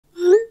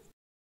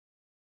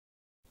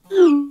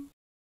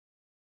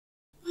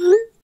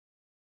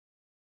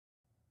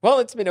Well,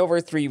 it's been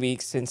over 3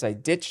 weeks since I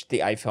ditched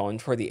the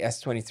iPhone for the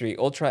S23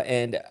 Ultra,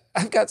 and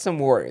I've got some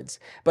words,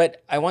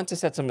 but I want to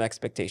set some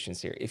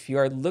expectations here. If you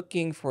are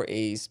looking for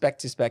a spec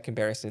to spec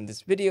comparison,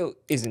 this video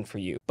isn't for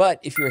you. But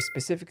if you're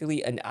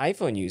specifically an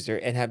iPhone user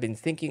and have been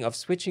thinking of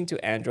switching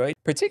to Android,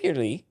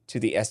 particularly to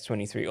the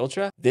S23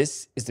 Ultra,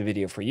 this is the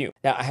video for you.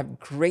 Now, I have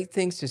great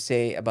things to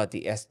say about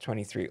the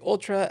S23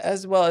 Ultra,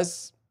 as well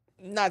as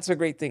not so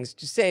great things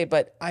to say,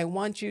 but I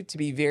want you to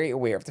be very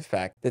aware of the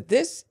fact that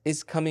this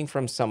is coming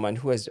from someone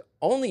who has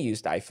only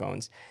used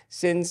iPhones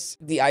since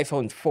the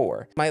iPhone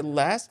 4. My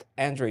last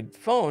Android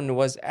phone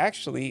was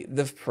actually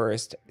the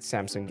first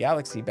Samsung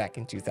Galaxy back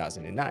in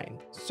 2009.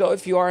 So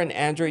if you are an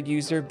Android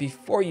user,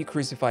 before you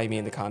crucify me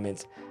in the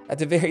comments, at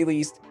the very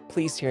least,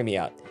 please hear me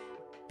out,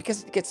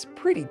 because it gets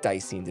pretty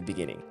dicey in the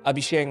beginning. I'll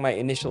be sharing my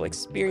initial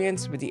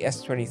experience with the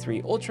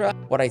S23 Ultra,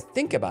 what I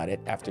think about it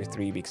after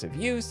 3 weeks of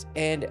use,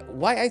 and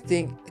why I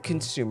think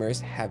consumers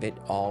have it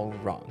all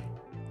wrong.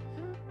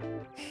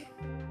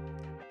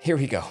 Here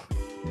we go.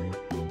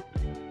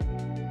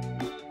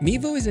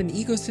 Mevo is an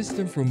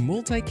ecosystem for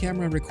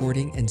multi-camera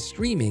recording and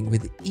streaming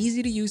with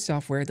easy-to-use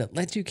software that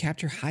lets you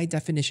capture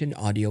high-definition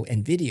audio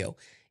and video.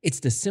 It's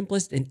the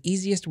simplest and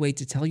easiest way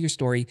to tell your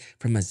story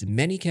from as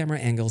many camera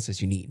angles as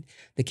you need.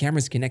 The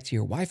cameras connect to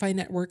your Wi-Fi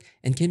network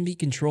and can be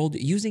controlled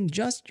using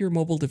just your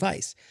mobile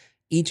device.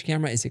 Each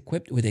camera is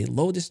equipped with a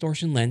low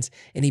distortion lens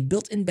and a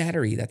built-in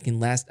battery that can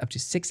last up to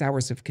 6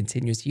 hours of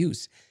continuous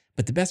use.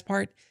 But the best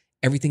part?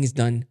 Everything is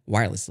done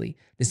wirelessly.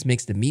 This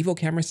makes the Mevo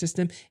camera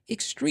system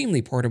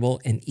extremely portable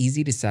and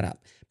easy to set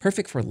up.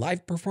 Perfect for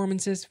live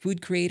performances,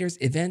 food creators,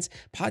 events,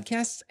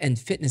 podcasts, and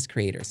fitness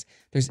creators.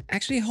 There's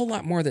actually a whole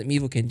lot more that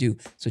Mevo can do,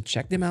 so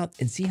check them out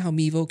and see how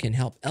Mevo can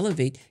help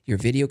elevate your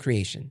video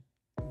creation.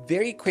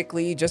 Very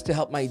quickly, just to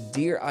help my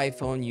dear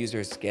iPhone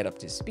users get up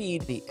to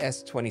speed, the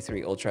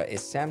S23 Ultra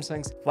is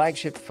Samsung's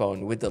flagship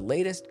phone with the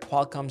latest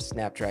Qualcomm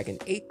Snapdragon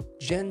 8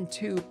 Gen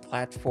 2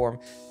 platform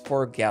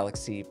for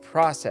Galaxy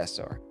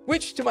processor,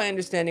 which to my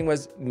understanding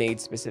was made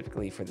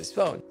specifically for this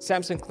phone.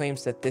 Samsung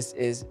claims that this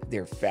is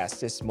their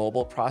fastest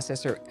mobile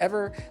processor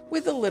ever,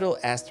 with a little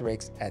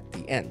asterisk at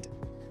the end.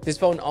 This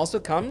phone also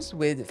comes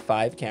with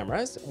 5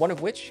 cameras, one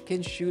of which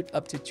can shoot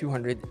up to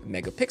 200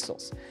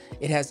 megapixels.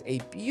 It has a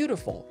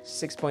beautiful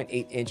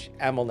 6.8-inch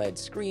AMOLED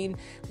screen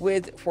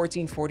with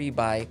 1440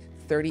 by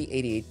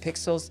 3088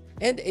 pixels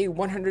and a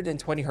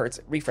 120 Hz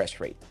refresh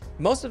rate.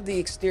 Most of the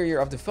exterior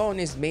of the phone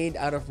is made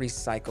out of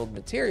recycled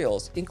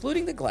materials,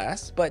 including the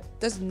glass, but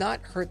does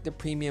not hurt the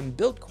premium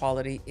build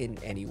quality in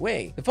any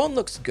way. The phone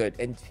looks good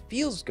and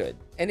feels good,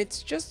 and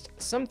it's just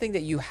something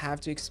that you have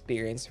to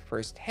experience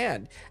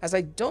firsthand, as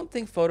I don't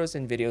think photos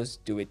and videos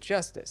do it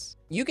justice.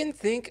 You can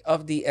think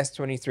of the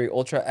S23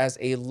 Ultra as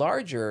a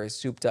larger,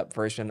 souped-up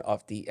version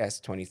of the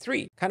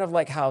S23, kind of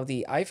like how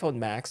the iPhone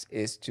Max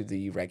is to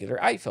the regular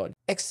iPhone,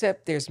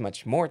 except there's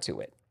much more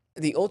to it.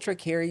 The Ultra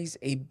carries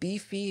a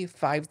beefy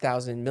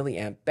 5000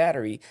 milliamp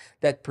battery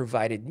that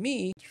provided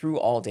me true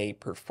all-day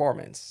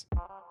performance.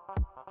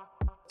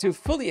 To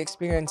fully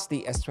experience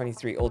the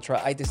S23 Ultra,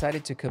 I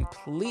decided to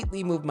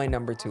completely move my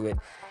number to it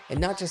and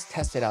not just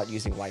test it out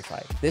using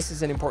Wi-Fi. This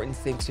is an important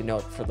thing to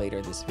note for later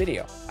in this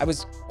video. I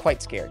was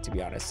quite scared, to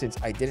be honest, since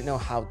I didn't know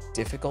how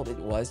difficult it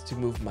was to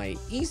move my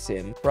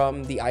eSIM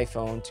from the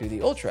iPhone to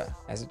the Ultra.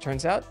 As it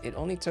turns out, it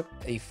only took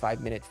a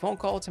 5-minute phone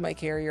call to my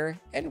carrier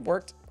and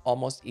worked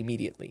almost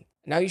immediately.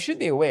 Now, you should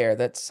be aware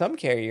that some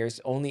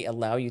carriers only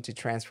allow you to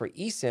transfer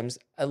eSIMs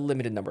a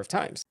limited number of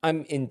times.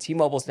 I'm in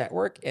T-Mobile's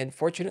network, and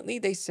fortunately,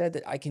 they said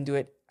that I can do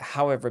it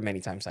however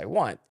many times I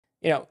want,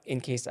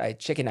 in case I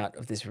chicken out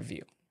of this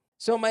review.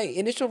 So my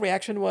initial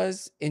reaction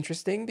was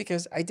interesting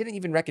because I didn't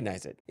even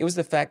recognize it. It was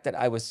the fact that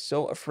I was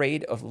so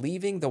afraid of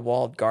leaving the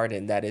walled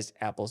garden that is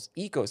Apple's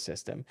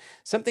ecosystem,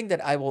 something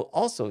that I will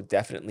also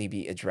definitely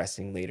be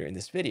addressing later in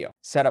this video.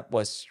 Setup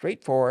was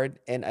straightforward,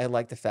 and I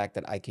like the fact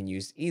that I can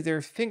use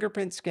either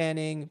fingerprint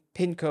scanning,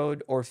 PIN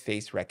code, or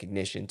face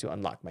recognition to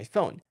unlock my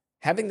phone.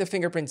 Having the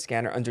fingerprint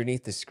scanner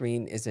underneath the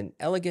screen is an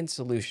elegant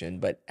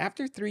solution, but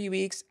after 3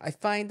 weeks, I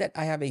find that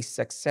I have a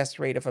success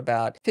rate of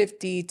about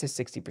 50 to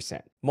 60%.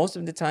 Most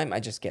of the time,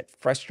 I just get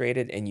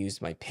frustrated and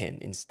use my PIN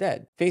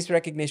instead. Face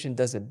recognition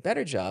does a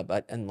better job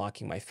at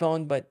unlocking my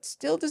phone, but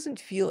still doesn't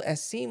feel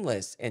as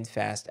seamless and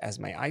fast as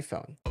my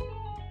iPhone.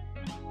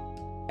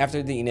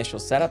 After the initial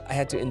setup, I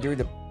had to endure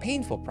the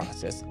painful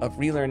process of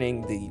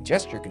relearning the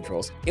gesture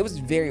controls. It was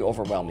very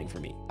overwhelming for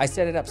me. I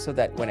set it up so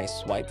that when I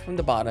swipe from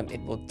the bottom,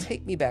 it will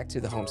take me back to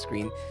the home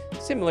screen,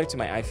 similar to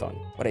my iPhone.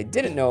 What I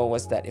didn't know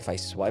was that if I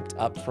swiped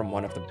up from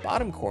one of the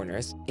bottom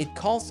corners, it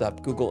calls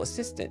up Google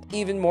Assistant.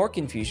 Even more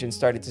confusion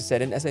started to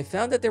set in as I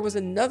found that there was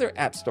another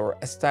app store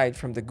aside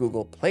from the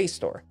Google Play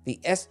Store.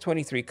 The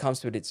S23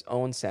 comes with its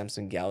own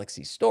Samsung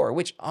Galaxy Store,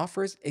 which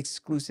offers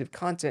exclusive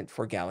content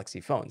for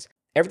Galaxy phones.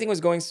 Everything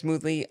was going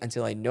smoothly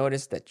until I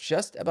noticed that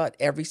just about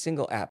every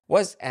single app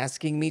was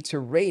asking me to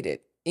rate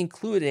it,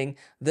 including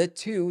the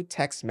 2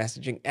 text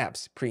messaging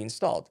apps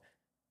pre-installed.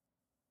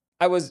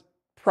 I was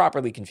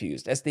properly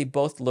confused as they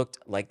both looked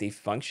like they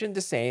functioned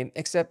the same,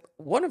 except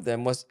one of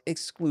them was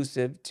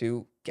exclusive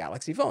to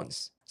Galaxy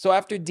phones. So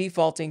after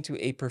defaulting to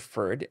a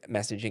preferred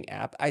messaging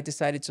app, I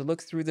decided to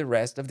look through the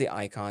rest of the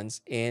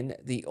icons in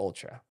the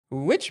Ultra,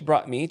 which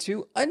brought me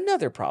to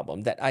another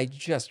problem that I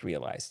just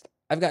realized.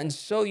 I've gotten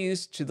so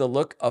used to the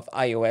look of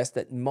iOS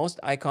that most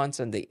icons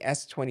on the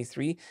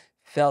S23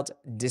 felt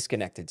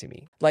disconnected to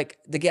me. Like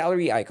the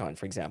gallery icon,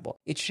 for example.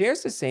 It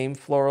shares the same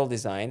floral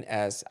design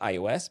as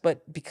iOS,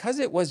 but because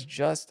it was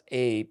just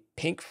a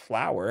pink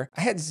flower,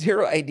 I had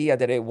zero idea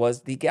that it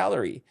was the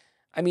gallery.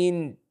 I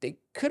mean, they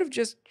could have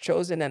just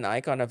chosen an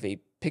icon of a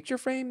picture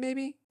frame,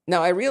 maybe?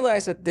 Now, I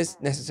realize that this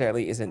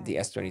necessarily isn't the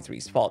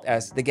S23's fault,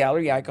 as the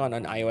gallery icon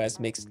on iOS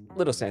makes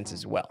little sense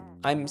as well.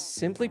 I'm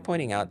simply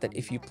pointing out that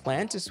if you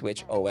plan to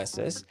switch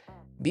OSs,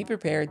 be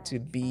prepared to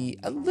be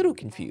a little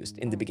confused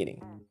in the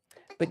beginning.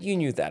 But you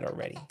knew that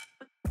already.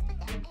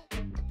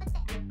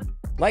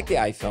 Like the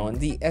iPhone,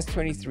 the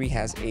S23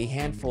 has a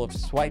handful of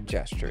swipe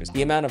gestures.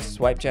 The amount of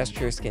swipe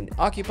gestures can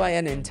occupy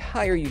an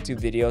entire YouTube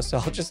video, so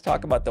I'll just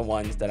talk about the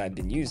ones that I've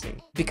been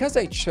using. Because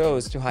I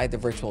chose to hide the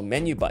virtual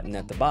menu button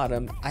at the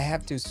bottom, I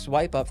have to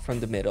swipe up from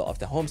the middle of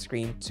the home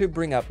screen to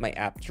bring up my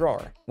app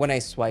drawer. When I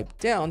swipe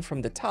down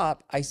from the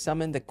top, I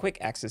summon the quick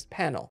access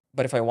panel.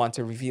 But if I want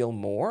to reveal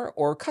more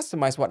or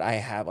customize what I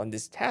have on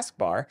this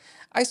taskbar,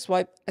 I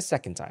swipe a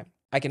second time.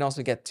 I can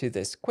also get to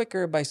this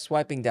quicker by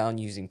swiping down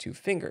using 2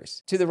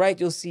 fingers. To the right,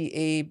 you'll see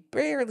a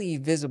barely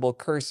visible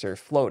cursor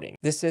floating.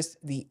 This is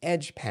the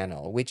Edge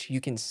panel, which you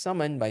can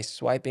summon by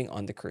swiping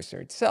on the cursor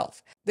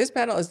itself. This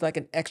panel is like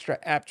an extra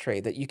app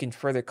tray that you can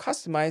further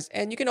customize,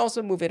 and you can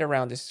also move it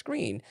around the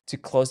screen. To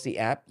close the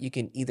app, you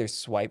can either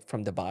swipe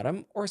from the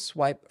bottom or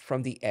swipe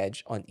from the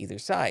edge on either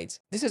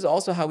sides. This is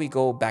also how we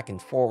go back and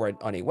forward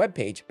on a web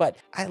page, but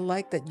I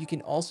like that you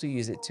can also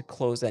use it to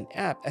close an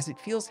app as it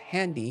feels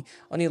handy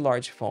on a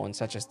large phone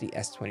such as the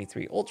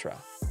S23 Ultra.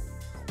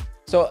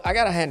 So I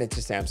gotta hand it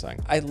to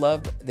Samsung. I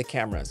love the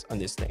cameras on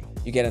this thing.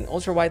 You get an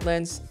ultra wide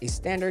lens, a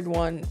standard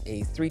one,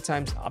 a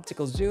 3x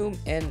optical zoom,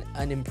 and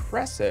an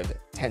impressive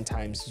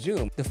 10x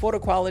zoom. The photo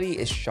quality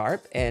is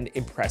sharp and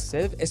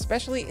impressive,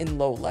 especially in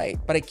low light,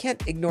 but I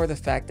can't ignore the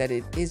fact that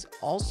it is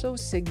also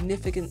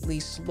significantly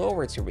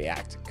slower to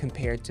react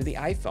compared to the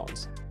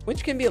iPhones,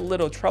 which can be a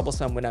little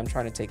troublesome when I'm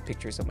trying to take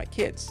pictures of my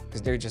kids,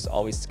 because they're just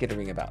always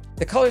skittering about.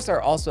 The colors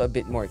are also a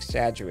bit more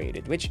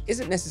exaggerated, which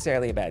isn't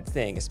necessarily a bad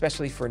thing,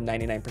 especially for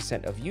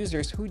 99% of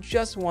users who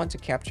just want to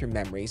capture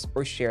memories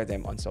or share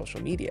them on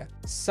social media.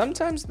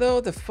 Sometimes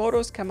though, the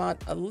photos come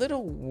out a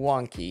little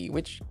wonky,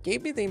 which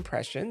gave me the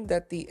impression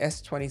that the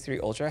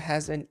S23 Ultra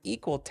has an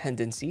equal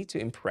tendency to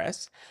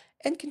impress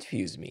and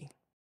confuse me.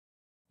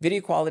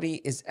 Video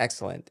quality is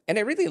excellent, and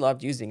I really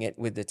loved using it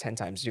with the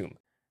 10x zoom.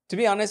 To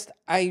be honest,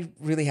 I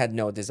really had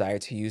no desire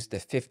to use the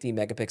 50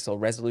 megapixel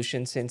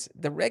resolution since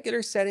the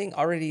regular setting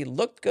already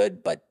looked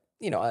good, but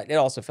it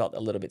also felt a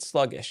little bit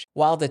sluggish.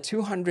 While the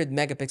 200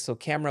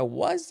 megapixel camera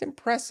was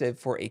impressive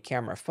for a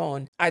camera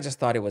phone, I just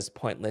thought it was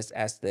pointless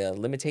as the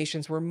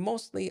limitations were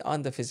mostly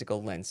on the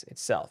physical lens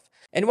itself.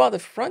 And while the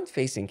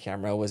front-facing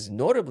camera was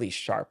notably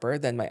sharper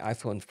than my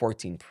iPhone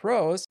 14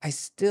 Pros, I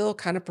still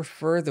kind of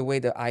prefer the way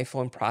the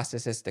iPhone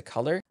processes the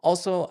color.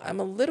 Also, I'm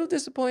a little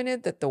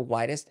disappointed that the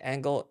widest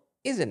angle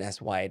isn't as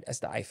wide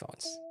as the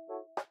iPhones.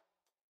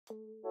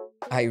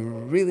 I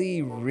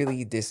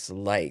really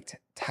disliked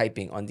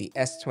typing on the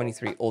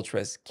S23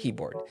 Ultra's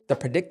keyboard. The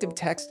predictive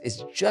text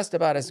is just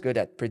about as good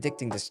at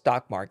predicting the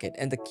stock market,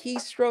 and the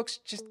keystrokes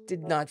just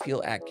did not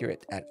feel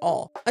accurate at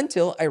all,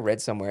 until I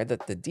read somewhere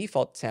that the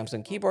default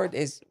Samsung keyboard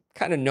is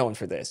kind of known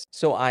for this.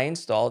 So I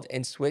installed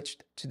and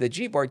switched to the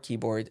Gboard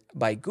keyboard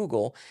by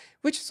Google,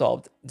 which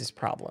solved this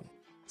problem.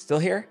 Still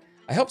here?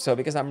 I hope so,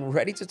 because I'm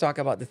ready to talk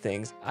about the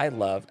things I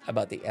love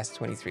about the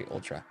S23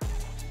 Ultra.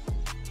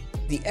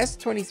 The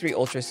S23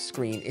 Ultra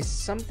screen is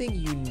something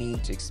you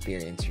need to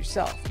experience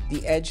yourself.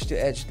 The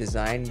edge-to-edge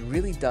design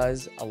really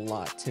does a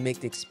lot to make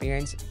the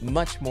experience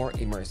much more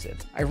immersive.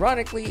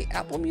 Ironically,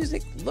 Apple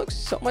Music looks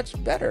so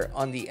much better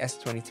on the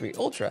S23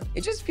 Ultra.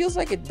 It just feels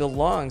like it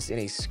belongs in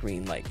a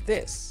screen like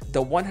this.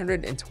 The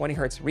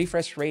 120Hz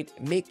refresh rate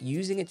make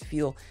using it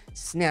feel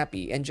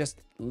snappy and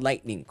just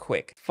lightning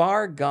quick.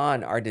 Far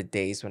gone are the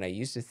days when I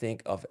used to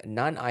think of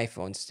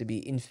non-iPhones to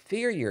be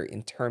inferior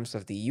in terms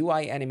of the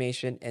UI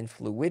animation and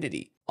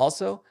fluidity.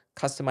 Also,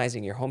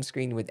 customizing your home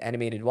screen with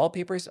animated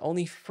wallpapers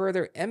only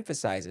further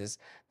emphasizes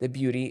the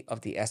beauty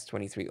of the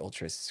S23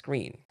 Ultra's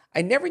screen.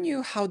 I never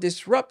knew how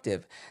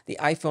disruptive the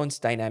iPhone's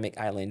dynamic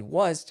island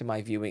was to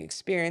my viewing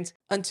experience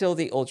until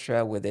the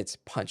Ultra with its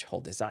punch hole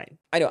design.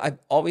 I know I've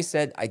always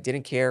said I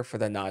didn't care for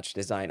the notch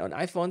design on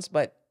iPhones,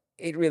 but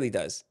it really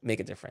does make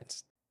a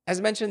difference. As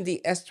mentioned,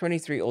 the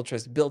S23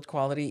 Ultra's build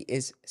quality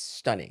is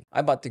stunning.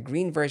 I bought the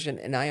green version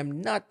and I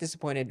am not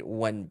disappointed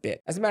one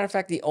bit. As a matter of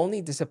fact, the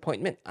only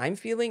disappointment I'm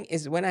feeling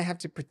is when I have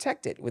to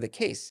protect it with a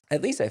case.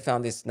 At least I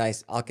found this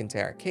nice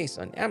Alcantara case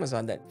on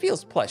Amazon that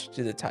feels plush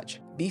to the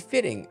touch,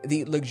 befitting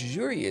the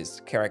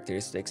luxurious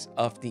characteristics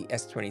of the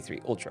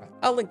S23 Ultra.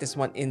 I'll link this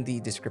one in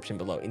the description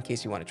below in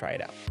case you want to try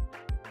it out.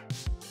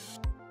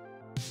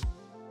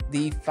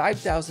 The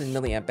 5000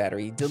 mAh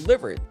battery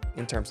delivered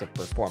in terms of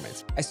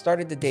performance. I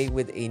started the day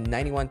with a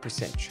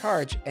 91%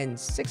 charge, and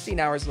 16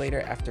 hours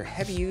later after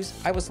heavy use,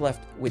 I was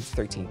left with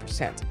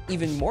 13%.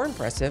 Even more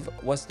impressive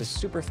was the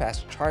super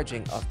fast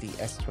charging of the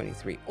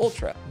S23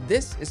 Ultra.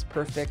 This is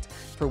perfect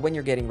for when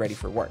you're getting ready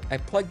for work. I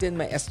plugged in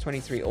my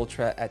S23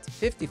 Ultra at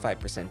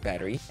 55%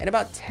 battery, and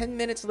about 10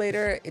 minutes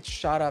later, it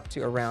shot up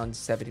to around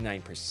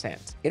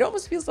 79%. It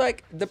almost feels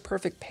like the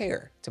perfect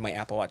pair to my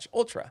Apple Watch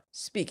Ultra.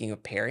 Speaking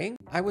of pairing,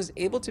 I was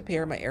able to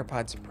pair my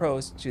AirPods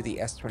Pros to the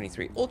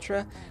S23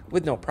 Ultra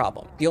with no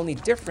problem. The only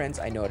difference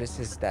I noticed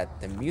is that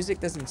the music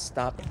doesn't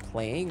stop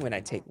playing when I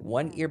take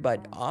one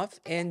earbud off,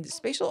 and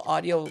spatial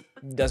audio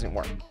doesn't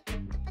work.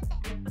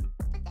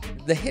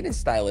 The hidden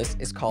stylus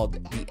is called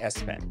the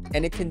S Pen,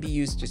 and it can be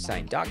used to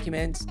sign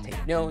documents,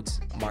 take notes,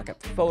 mark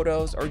up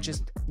photos, or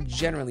just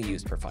generally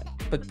used for fun.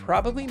 But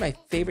probably my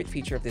favorite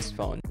feature of this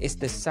phone is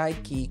the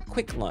side key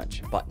quick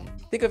launch button.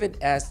 Think of it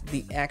as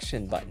the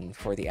action button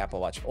for the Apple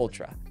Watch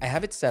Ultra. I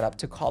have it set up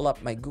to call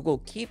up my Google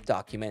Keep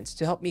documents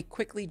to help me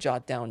quickly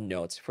jot down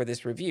notes for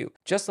this review.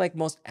 Just like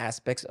most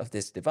aspects of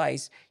this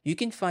device, you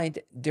can find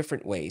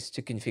different ways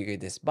to configure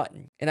this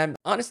button. And I'm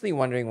honestly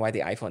wondering why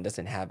the iPhone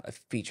doesn't have a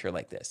feature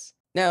like this.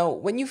 Now,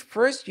 when you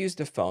first use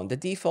the phone, the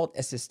default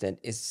assistant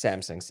is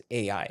Samsung's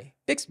AI,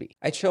 Bixby.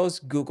 I chose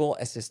Google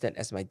Assistant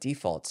as my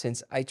default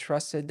since I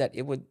trusted that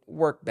it would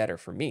work better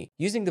for me.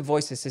 Using the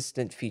voice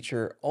assistant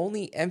feature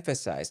only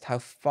emphasized how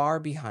far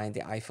behind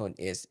the iPhone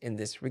is in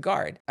this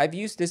regard. I've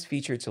used this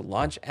feature to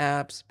launch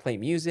apps, play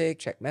music,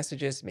 check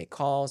messages, make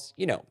calls,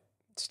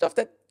 stuff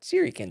that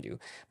Siri can do,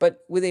 but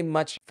with a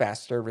much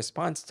faster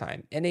response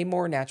time and a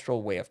more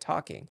natural way of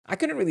talking. I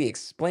couldn't really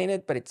explain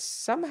it, but it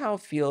somehow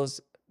feels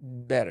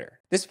better.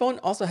 This phone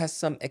also has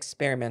some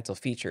experimental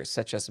features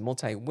such as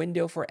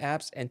multi-window for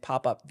apps and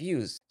pop-up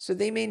views, so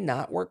they may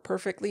not work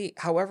perfectly.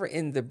 However,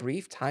 in the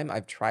brief time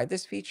I've tried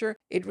this feature,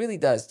 it really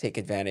does take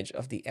advantage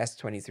of the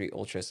S23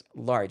 Ultra's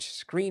large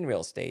screen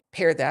real estate.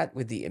 Pair that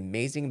with the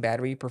amazing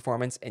battery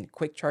performance and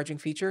quick charging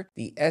feature,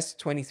 the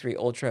S23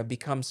 Ultra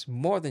becomes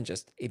more than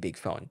just a big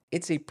phone.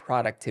 It's a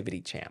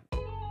productivity champ.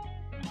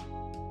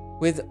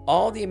 With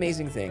all the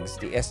amazing things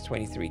the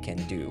S23 can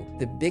do,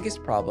 the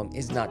biggest problem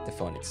is not the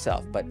phone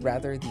itself, but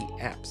rather the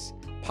apps.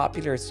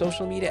 Popular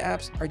social media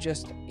apps are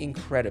just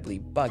incredibly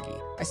buggy.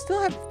 I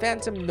still have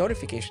phantom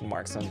notification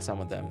marks on some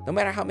of them, no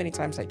matter how many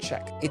times I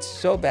check. It's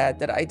so bad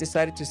that I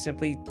decided to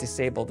simply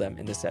disable them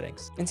in the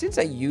settings. And since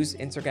I use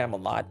Instagram a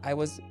lot, I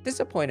was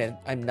disappointed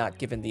I'm not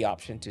given the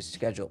option to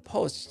schedule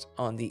posts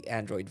on the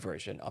Android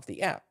version of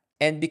the app.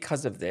 And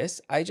because of this,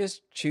 I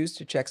just choose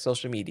to check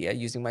social media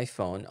using my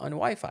phone on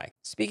Wi-Fi.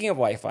 Speaking of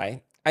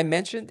Wi-Fi, I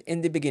mentioned in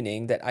the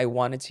beginning that I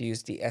wanted to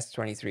use the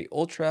S23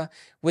 Ultra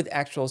with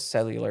actual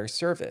cellular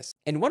service.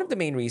 And one of the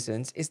main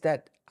reasons is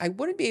that I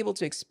wouldn't be able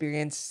to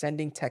experience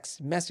sending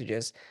text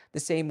messages the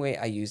same way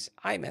I use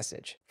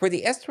iMessage. For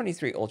the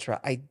S23 Ultra,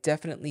 I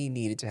definitely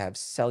needed to have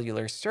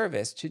cellular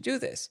service to do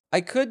this. I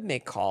could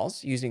make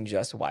calls using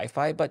just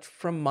Wi-Fi, but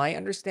from my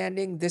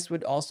understanding, this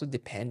would also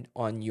depend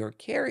on your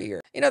carrier.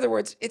 In other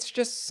words, it's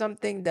just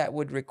something that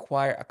would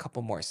require a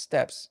couple more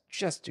steps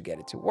just to get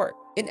it to work.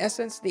 In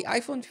essence, the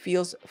iPhone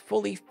feels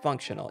fully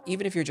functional,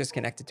 even if you're just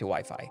connected to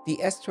Wi-Fi. The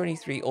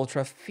S23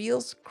 Ultra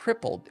feels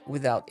crippled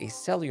without a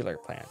cellular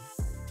plan.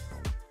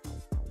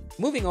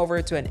 Moving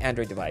over to an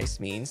Android device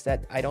means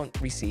that I don't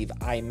receive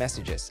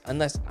iMessages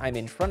unless I'm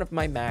in front of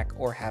my Mac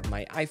or have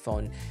my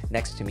iPhone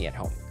next to me at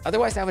home.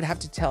 Otherwise, I would have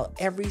to tell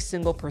every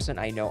single person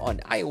I know on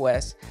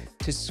iOS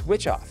to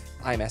switch off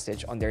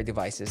iMessage on their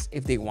devices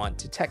if they want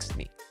to text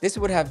me. This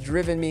would have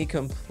driven me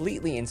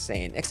completely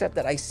insane, except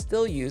that I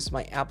still use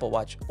my Apple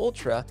Watch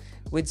Ultra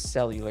with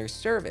cellular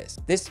service.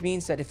 This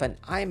means that if an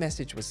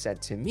iMessage was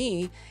sent to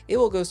me, it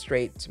will go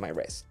straight to my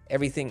wrist.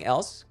 Everything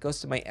else goes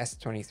to my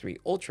S23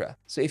 Ultra.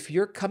 So if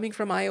you're coming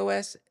from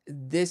iOS,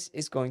 this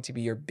is going to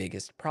be your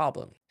biggest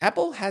problem.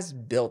 Apple has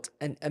built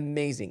an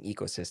amazing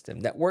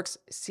ecosystem that works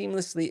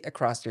seamlessly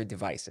across their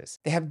devices.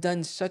 They have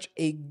done such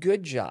a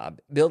good job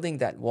building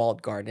that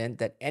walled garden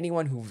that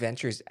anyone who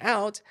ventures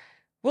out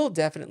will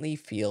definitely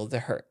feel the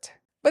hurt.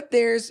 But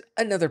there's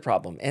another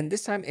problem, and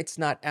this time it's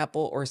not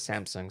Apple or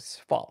Samsung's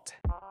fault.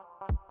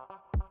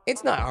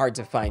 It's not hard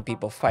to find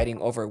people fighting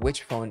over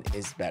which phone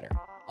is better.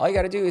 All you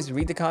gotta do is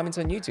read the comments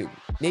on YouTube,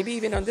 maybe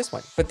even on this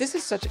one. But this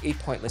is such a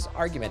pointless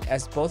argument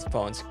as both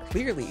phones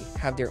clearly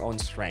have their own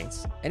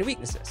strengths and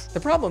weaknesses. The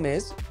problem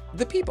is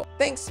the people,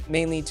 thanks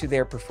mainly to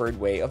their preferred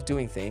way of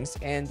doing things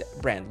and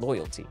brand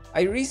loyalty.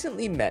 I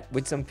recently met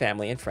with some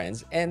family and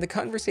friends, and the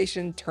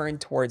conversation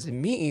turned towards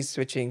me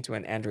switching to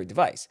an Android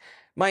device.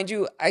 Mind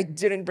you, I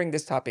didn't bring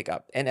this topic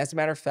up, and as a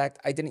matter of fact,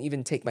 I didn't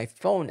even take my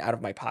phone out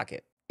of my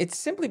pocket. It's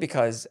simply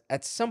because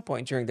at some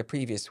point during the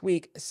previous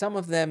week, some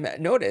of them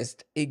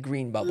noticed a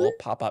green bubble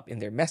pop up in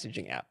their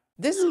messaging app.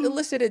 This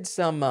elicited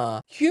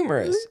some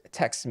humorous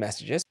text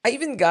messages. I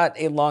even got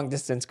a long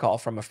distance call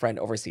from a friend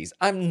overseas.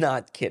 I'm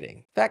not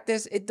kidding. Fact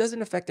is, it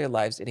doesn't affect their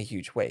lives in a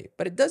huge way,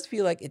 but it does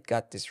feel like it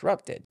got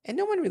disrupted, and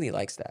no one really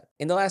likes that.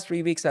 In the last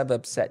 3 weeks, I've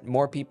upset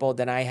more people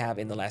than I have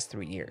in the last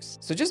 3 years.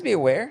 So just be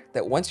aware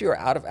that once you are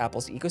out of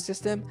Apple's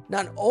ecosystem,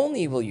 not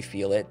only will you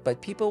feel it,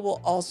 but people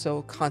will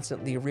also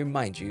constantly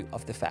remind you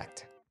of the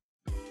fact.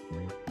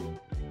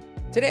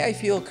 Today, I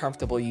feel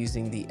comfortable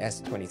using the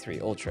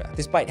S23 Ultra.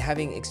 Despite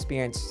having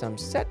experienced some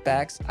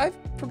setbacks, I've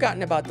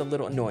forgotten about the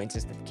little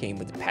annoyances that came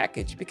with the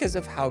package because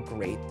of how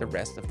great the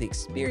rest of the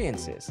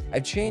experience is.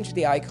 I've changed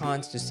the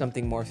icons to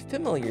something more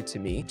familiar to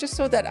me, just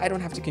so that I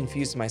don't have to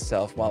confuse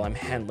myself while I'm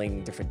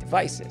handling different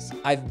devices.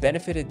 I've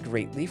benefited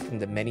greatly from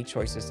the many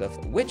choices of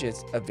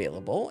widgets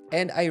available,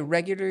 and I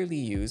regularly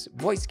use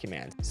voice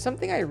commands,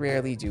 something I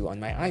rarely do on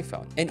my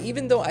iPhone. And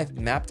even though I've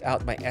mapped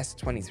out my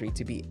S23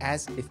 to be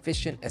as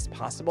efficient as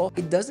possible,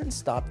 it doesn't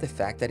stop the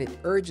fact that it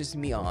urges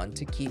me on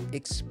to keep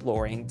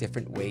exploring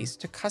different ways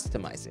to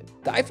customize it.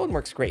 The iPhone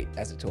works great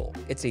as a tool.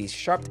 It's a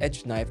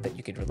sharp-edged knife that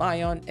you can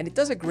rely on, and it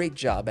does a great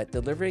job at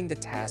delivering the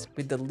task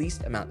with the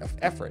least amount of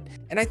effort.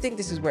 And I think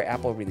this is where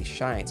Apple really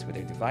shines with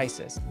their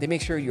devices. They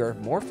make sure you're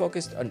more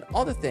focused on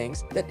all the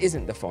things that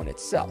isn't the phone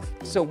itself.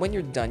 So when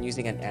you're done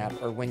using an app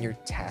or when your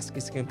task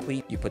is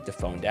complete, you put the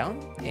phone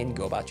down and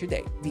go about your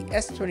day. The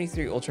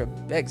S23 Ultra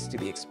begs to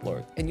be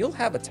explored, and you'll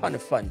have a ton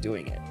of fun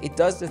doing it. It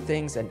does the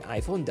things an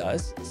iPhone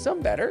does,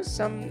 some better,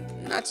 some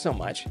not so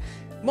much,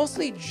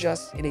 mostly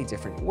just in a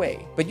different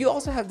way. But you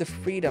also have the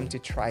freedom to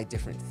try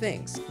different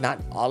things.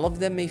 Not all of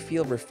them may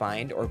feel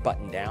refined or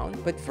buttoned down,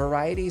 but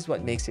variety is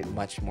what makes it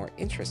much more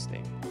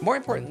interesting. More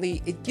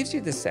importantly, it gives you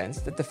the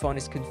sense that the phone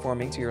is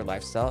conforming to your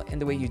lifestyle and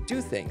the way you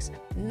do things,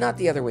 not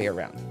the other way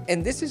around.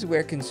 And this is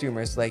where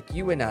consumers like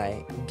you and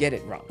I get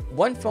it wrong.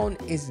 One phone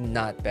is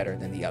not better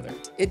than the other.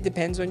 It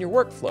depends on your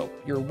workflow,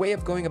 your way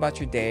of going about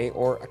your day,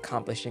 or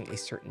accomplishing a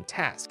certain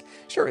task.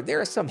 Sure,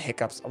 there are some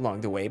hiccups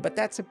along the way, but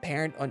that's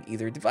apparent on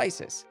either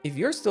devices. If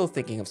you're still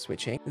thinking of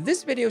switching,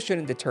 this video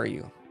shouldn't deter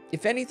you.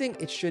 If anything,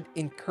 it should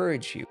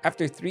encourage you.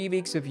 After 3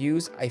 weeks of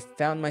use, I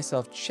found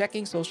myself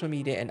checking social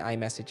media and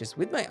iMessages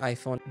with my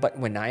iPhone, but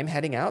when I'm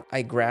heading out,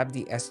 I grab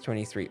the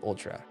S23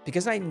 Ultra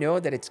because I know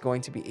that it's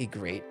going to be a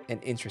great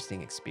and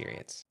interesting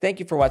experience. Thank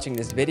you for watching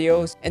this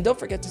video, and don't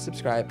forget to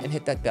subscribe and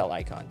hit that bell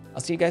icon.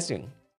 I'll see you guys soon.